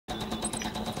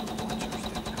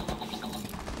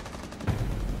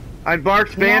I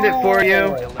marked Bandit for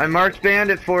you. I marked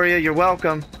Bandit for you. You're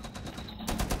welcome.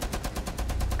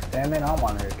 Damn it, I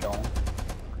wanted to kill him.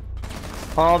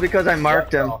 All because I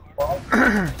marked him.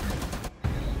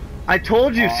 I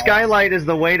told you Skylight is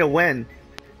the way to win.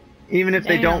 Even if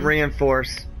they don't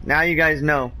reinforce. Now you guys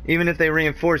know. Even if they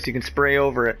reinforce, you can spray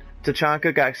over it.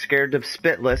 Tachanka got scared of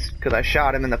Spitless because I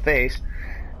shot him in the face.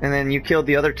 And then you killed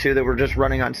the other two that were just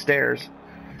running on stairs.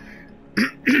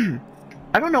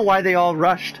 I don't know why they all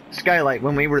rushed Skylight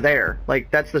when we were there.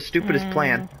 Like, that's the stupidest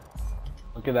plan.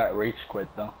 Look at that rage quit,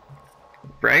 though.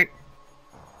 Right?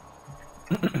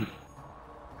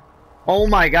 Oh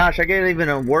my gosh, I get even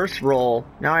a worse roll.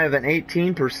 Now I have an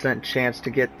 18% chance to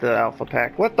get the alpha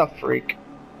pack. What the freak?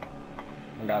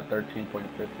 I got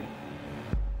 13.50.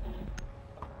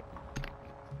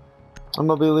 I'm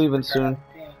gonna be leaving soon.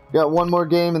 Got one more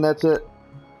game and that's it.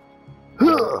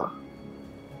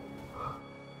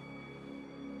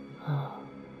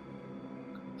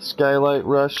 Skylight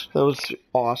rush, that was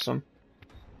awesome.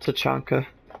 Tachanka,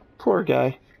 poor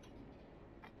guy.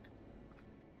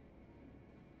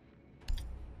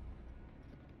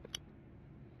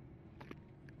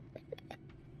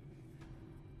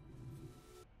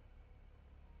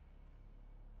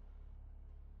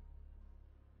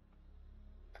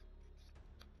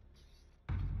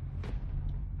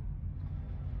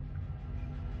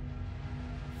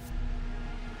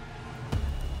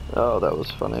 Oh, that was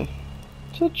funny.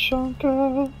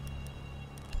 Tachanka.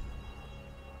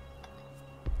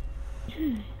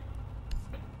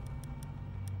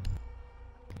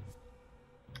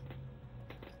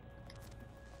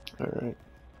 Alright.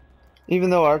 Even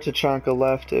though our Tachanka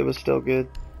left, it was still good.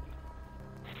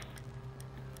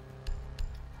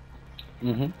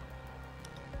 Mm-hmm.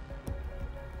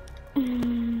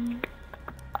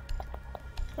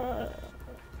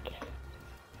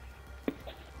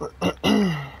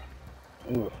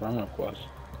 Ooh, a friend request.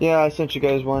 Yeah, I sent you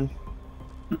guys one.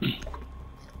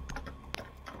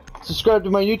 Subscribe to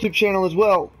my YouTube channel as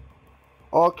well.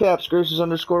 All caps,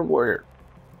 Graces_Warrior.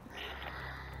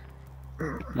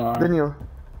 Right.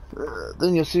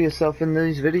 Then you'll see yourself in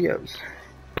these videos.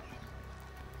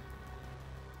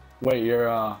 Wait,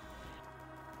 you're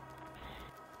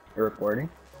recording?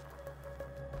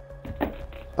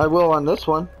 I will on this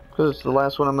one, because it's the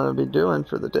last one I'm going to be doing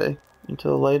for the day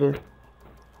until later.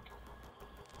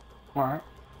 Alright.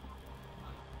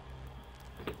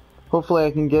 Hopefully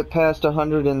I can get past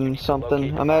 100 and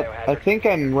something. I think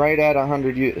I'm right at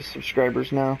 100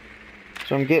 subscribers now.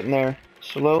 So I'm getting there.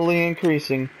 Slowly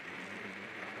increasing.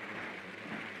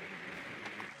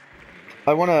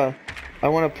 I wanna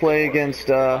play against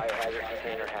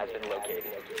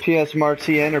PS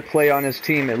Martien or play on his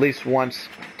team at least once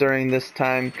during this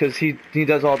time, because he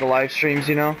does all the live streams,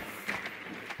 you know?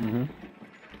 Mm-hmm.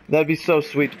 That'd be so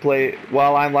sweet to play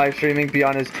while I'm live streaming, be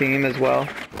on his team as well.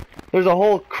 There's a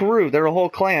whole crew, they're a whole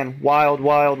clan. Wild,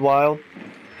 wild, wild.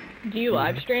 Do you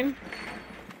live stream?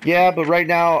 Yeah, but right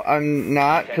now I'm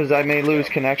not, because I may lose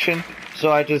connection.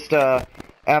 So I just,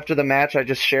 after the match, I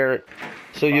just share it.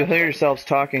 So you hear yourselves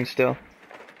talking still.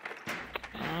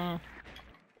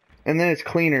 And then it's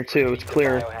cleaner too, it's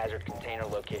clearer.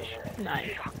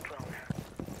 Nice.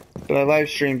 But I live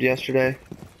streamed yesterday.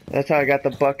 That's how I got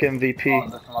the Buck MVP. Oh,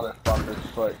 this motherfucker's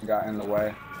foot got in the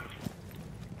way.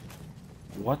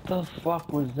 What the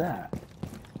fuck was that?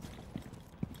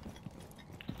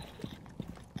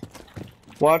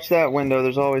 Watch that window,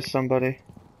 there's always somebody.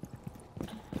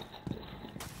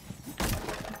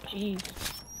 Jeez.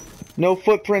 No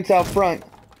footprints out front.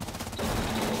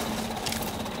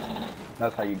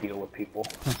 That's how you deal with people.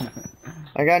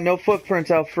 I got no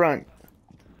footprints out front.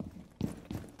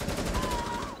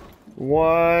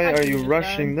 Why are you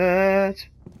rushing that?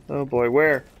 Oh boy,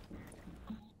 where?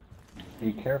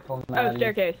 Be careful, Maddie. Oh,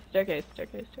 staircase.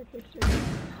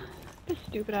 This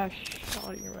stupid ass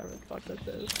shotty or whatever the fuck this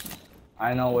is.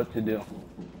 I know what to do.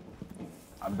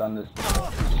 I've done this before.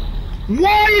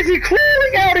 Why is he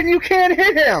crawling out and you can't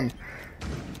hit him?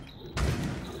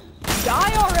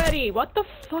 Die already! What the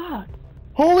fuck?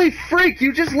 Holy freak,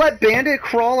 you just let Bandit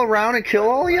crawl around and kill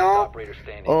all y'all?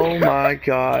 Oh my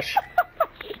gosh.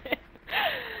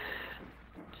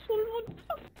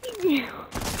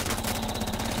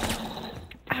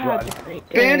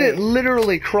 Bandit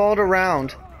literally crawled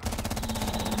around.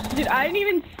 Dude, I didn't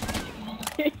even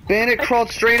see. Bandit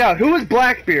crawled straight out. Who was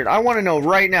Blackbeard? I want to know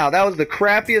right now. That was the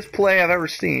crappiest play I've ever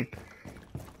seen.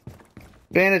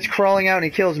 Bandit's crawling out and he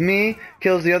kills me,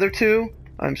 kills the other two.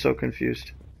 I'm so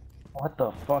confused. What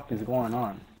the fuck is going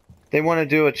on? They want to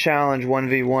do a challenge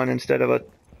 1v1 instead of a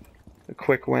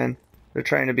quick win. They're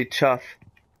trying to be tough.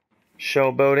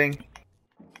 Showboating.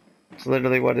 It's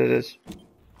literally what it is.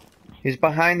 He's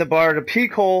behind the bar to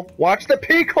peek hole. Watch the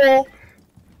peek hole!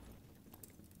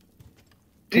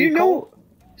 Do you know?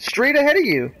 Straight ahead of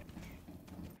you.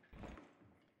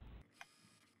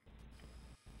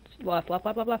 Left.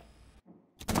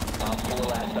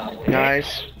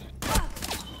 Nice.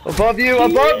 Above you,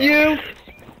 above you!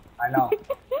 I know.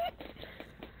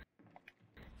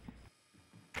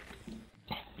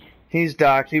 He's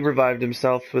Doc. He revived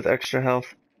himself with extra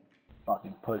health.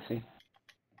 Fucking pussy.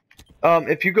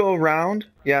 If you go around,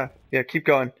 yeah, keep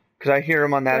going. Cause I hear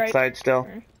him on that Right. side still.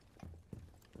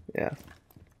 Yeah.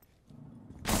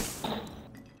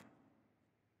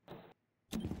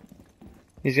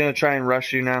 He's gonna try and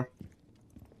rush you now.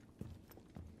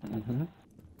 Mm-hmm.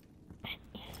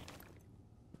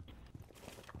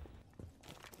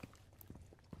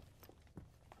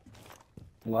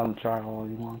 Let him try all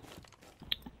you want.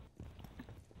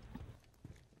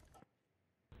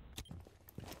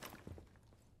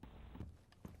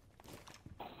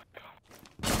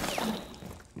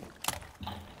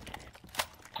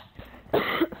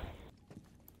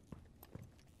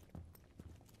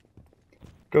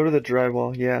 Go to the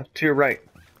drywall, yeah. To your right.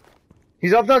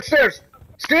 He's up that stairs!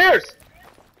 Stairs!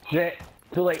 Shit.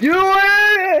 Too late. You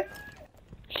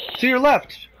to your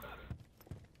left.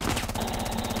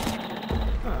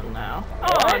 Oh no.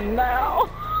 Oh no.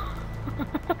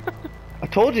 I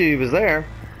told you he was there.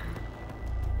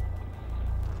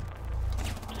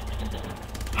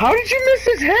 How did you miss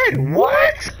his head?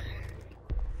 What?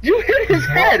 You hit his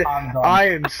head! I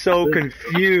am so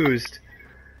confused.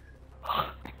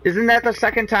 Isn't that the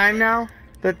second time now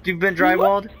that you've been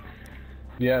drywalled?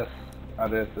 Yes,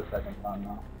 that is the second time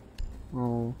now.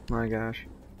 Oh my gosh.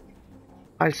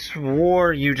 I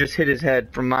swore you just hit his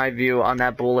head from my view on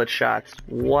that bullet shots.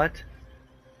 What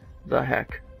the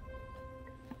heck?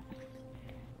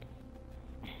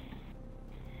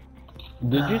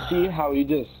 Did you see how he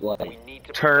just like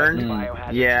Turned?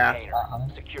 Yeah.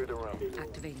 Secure the room.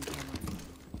 Activating camera.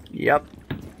 Yep.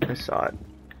 I saw it.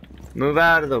 Move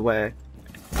out of the way.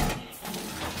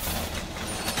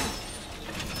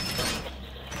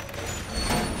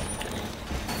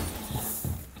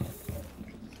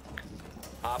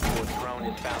 Op 4 drone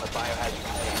has found the biohazard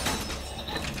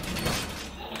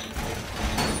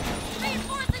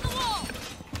Reinforcing the wall.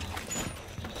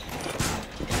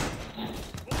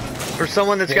 For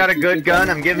someone that's got a good gun,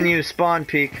 I'm giving you a spawn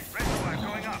peek.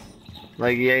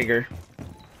 Like Jaeger.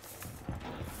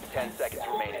 10 seconds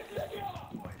remaining.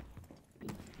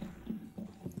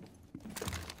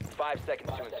 5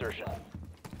 seconds to insertion.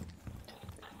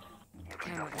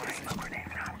 Camera.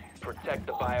 Protect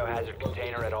the biohazard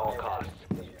container at all costs.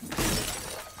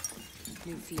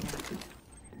 New feed active.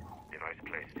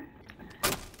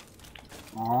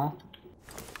 Aw. New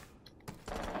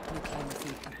camera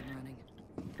feed up and running.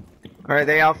 Alright,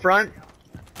 they out front?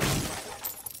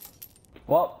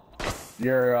 Well,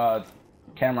 your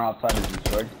camera outside is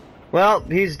destroyed. Well,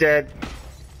 he's dead.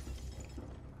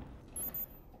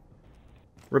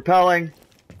 Repelling.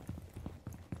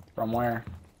 From where?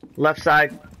 Left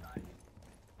side.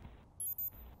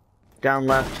 Down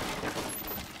left.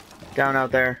 Down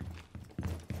out there.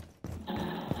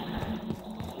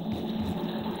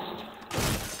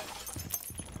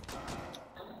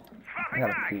 I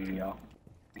gotta pee, y'all.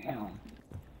 Damn.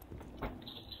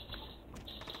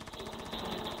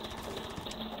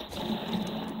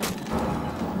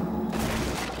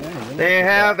 They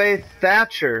have a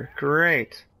Thatcher.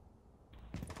 Great.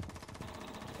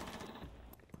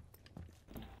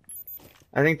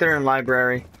 I think they're in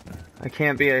library. I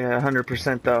can't be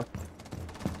 100% though.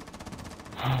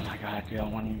 Oh my god, yo,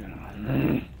 when are you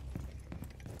gonna...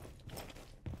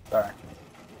 Sorry.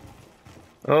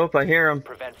 Oh, I hear him.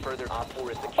 Prevent further Op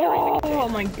 4 is securing the container. Oh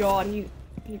my god, he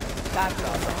backed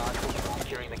up. Hostiles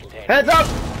securing the container. Heads up!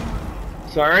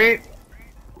 Sorry.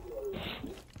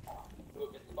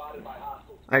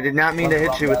 I did not mean to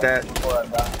hit you with that. Before I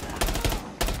die.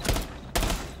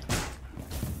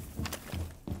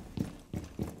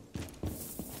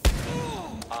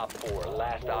 Op 4,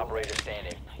 last operator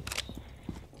standing.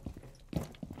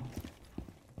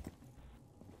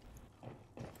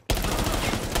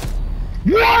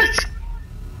 What?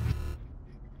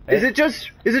 Is it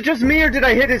just me or did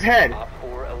I hit his head? Op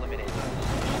 4 eliminated.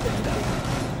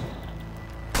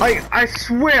 Like, I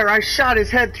swear I shot his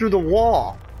head through the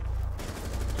wall.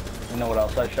 You know what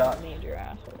else I shot? I need your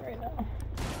asshole right now.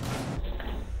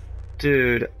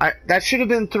 Dude, that should have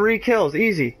been 3 kills,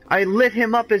 easy. I lit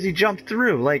him up as he jumped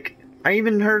through, like, I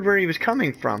even heard where he was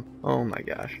coming from. Oh my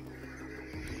gosh.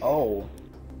 Oh.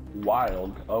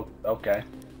 Wild. Oh, okay.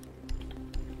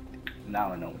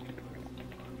 Now I know what to do.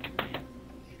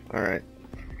 Alright.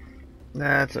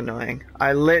 That's annoying.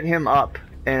 I lit him up,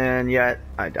 and yet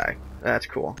I die. That's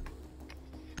cool.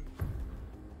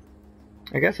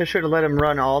 I guess I should have let him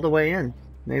run all the way in.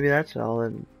 Maybe that's all.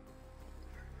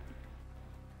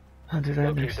 How did I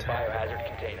Locate miss the that? biohazard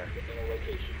container.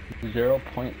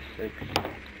 0.6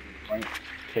 point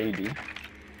KD.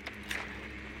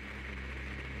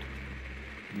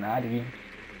 Maddie.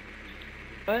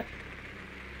 What?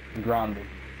 Grounded.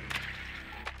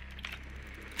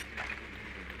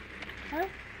 Huh?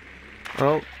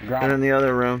 Oh, and in the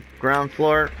other room. Ground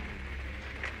floor.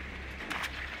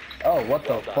 Oh, what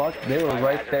the fuck? They were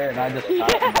right there and I just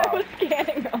passed Yeah, by. I was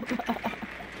scanning them.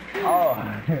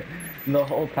 Oh, the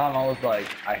whole time I was like,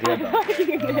 I hear them. I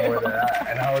don't know where they're at.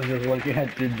 And I was just looking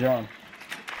at your jump.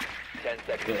 10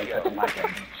 seconds Yeah, to that's what go. my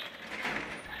game.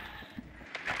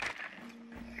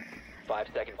 5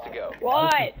 seconds to go.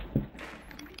 What?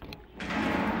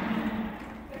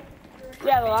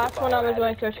 Yeah, the last one I was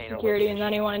doing social security, and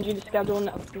then he wanted you to schedule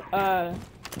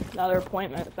another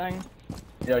appointment thing.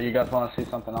 Yo, you guys want to see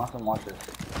something awesome? Watch this.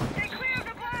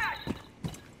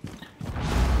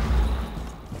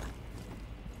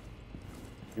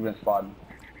 You've been spotted.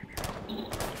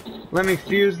 Let me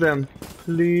fuse them,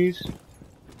 please.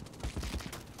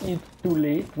 It's too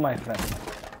late, my friend.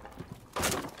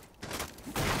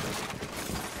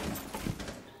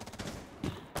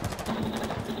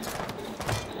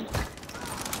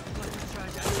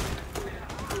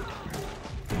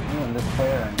 You and this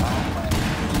player are not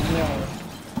playing. No.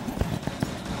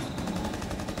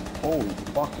 Holy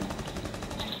fucking.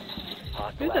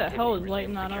 Hostile Who the activity. hell is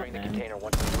lighting that Securing up, the man? container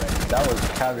once it's ready. That was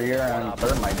Caviar and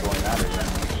Thermite going at it.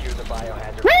 Secure the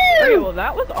biohazard. Okay, well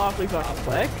that was awfully fucking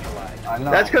quick. I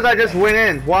know. That's because I just went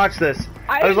in. Watch this.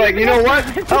 I was didn't like, even you know have what?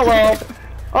 time to Hello. do it.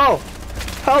 Oh.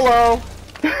 Hello.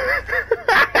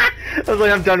 I was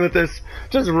like, I'm done with this.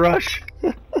 Just rush.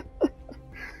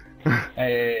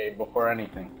 Hey, before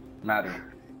anything, Maddie.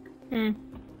 Hmm.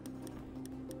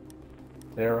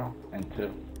 0 and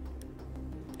 2.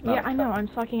 Yeah, I know, I'm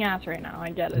sucking ass right now, I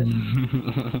get it.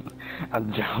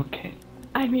 I'm joking.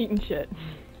 I'm eating shit.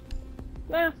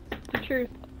 Nah, it's the truth.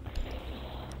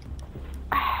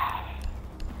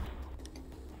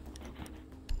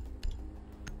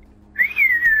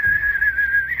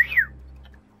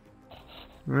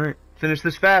 Alright. Finish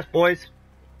this fast, boys.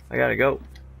 I gotta go.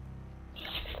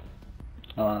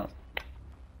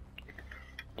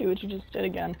 Do what you just did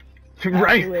again.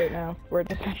 Right. Too late now. We're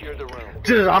just Secure the room.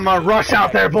 Just, I'm gonna rush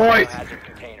out there, boys. Biohazard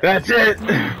container. That's it.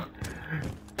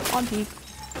 on peak.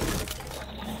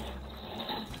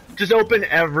 Just open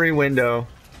every window.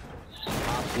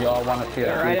 Y'all want to see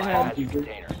Yeah, a right sneak ahead. peek?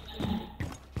 Container.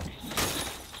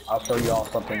 I'll show y'all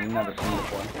something you've never seen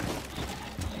before.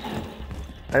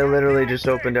 I literally just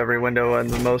opened every window in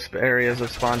the most areas of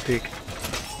spawn peak.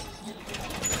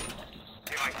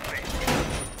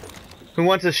 Who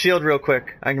wants a shield real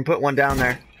quick? I can put one down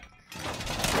there.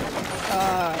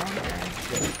 I'm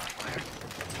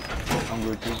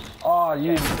Gucci. Oh,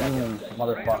 you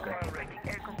motherfucker.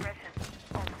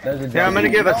 There's a Yeah, I'm gonna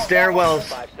give a stairwells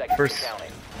 5 seconds for.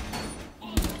 counting.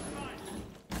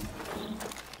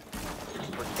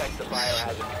 Protect the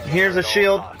biohazard container Here's a at all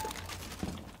shield. costs.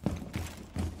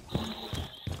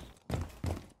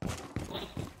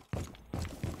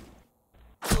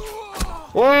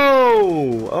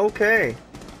 Whoa! Okay.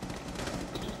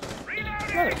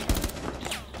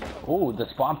 Ooh, the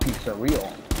spawn peaks are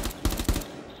real.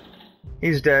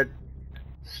 He's dead.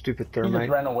 Stupid He just thermite.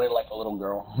 ran away like a little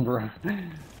girl.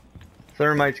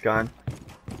 Thermite's gone.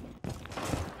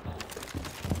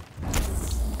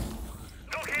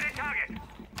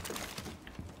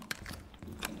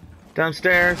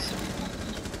 Downstairs.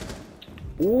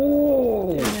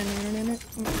 Ooh! I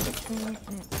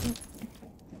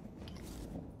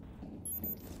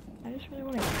just really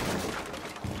want to.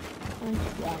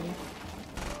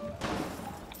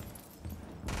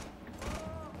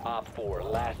 Op 4,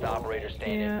 last operator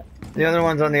standing. Yeah. The other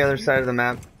one's on the other side of the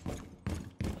map.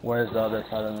 Where's the other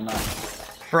side of the map?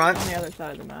 Front. On the other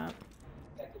side of the map.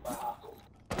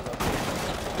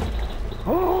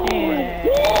 Oh! Yeah.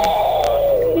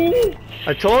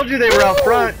 I told you they were out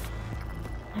front.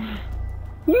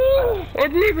 I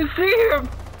didn't even see him!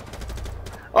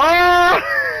 Oh!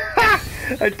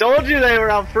 I told you they were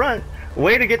out front.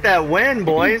 Way to get that win,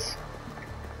 boys.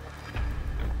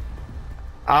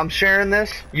 I'm sharing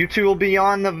this. You two will be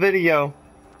on the video.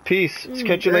 Peace. Let's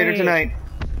catch you later Great.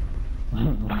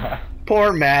 tonight.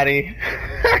 Poor Maddie.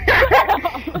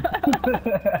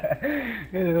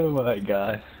 Oh my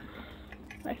gosh.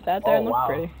 I sat there and looked wow.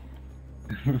 pretty.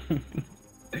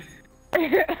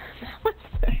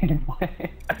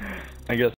 I guess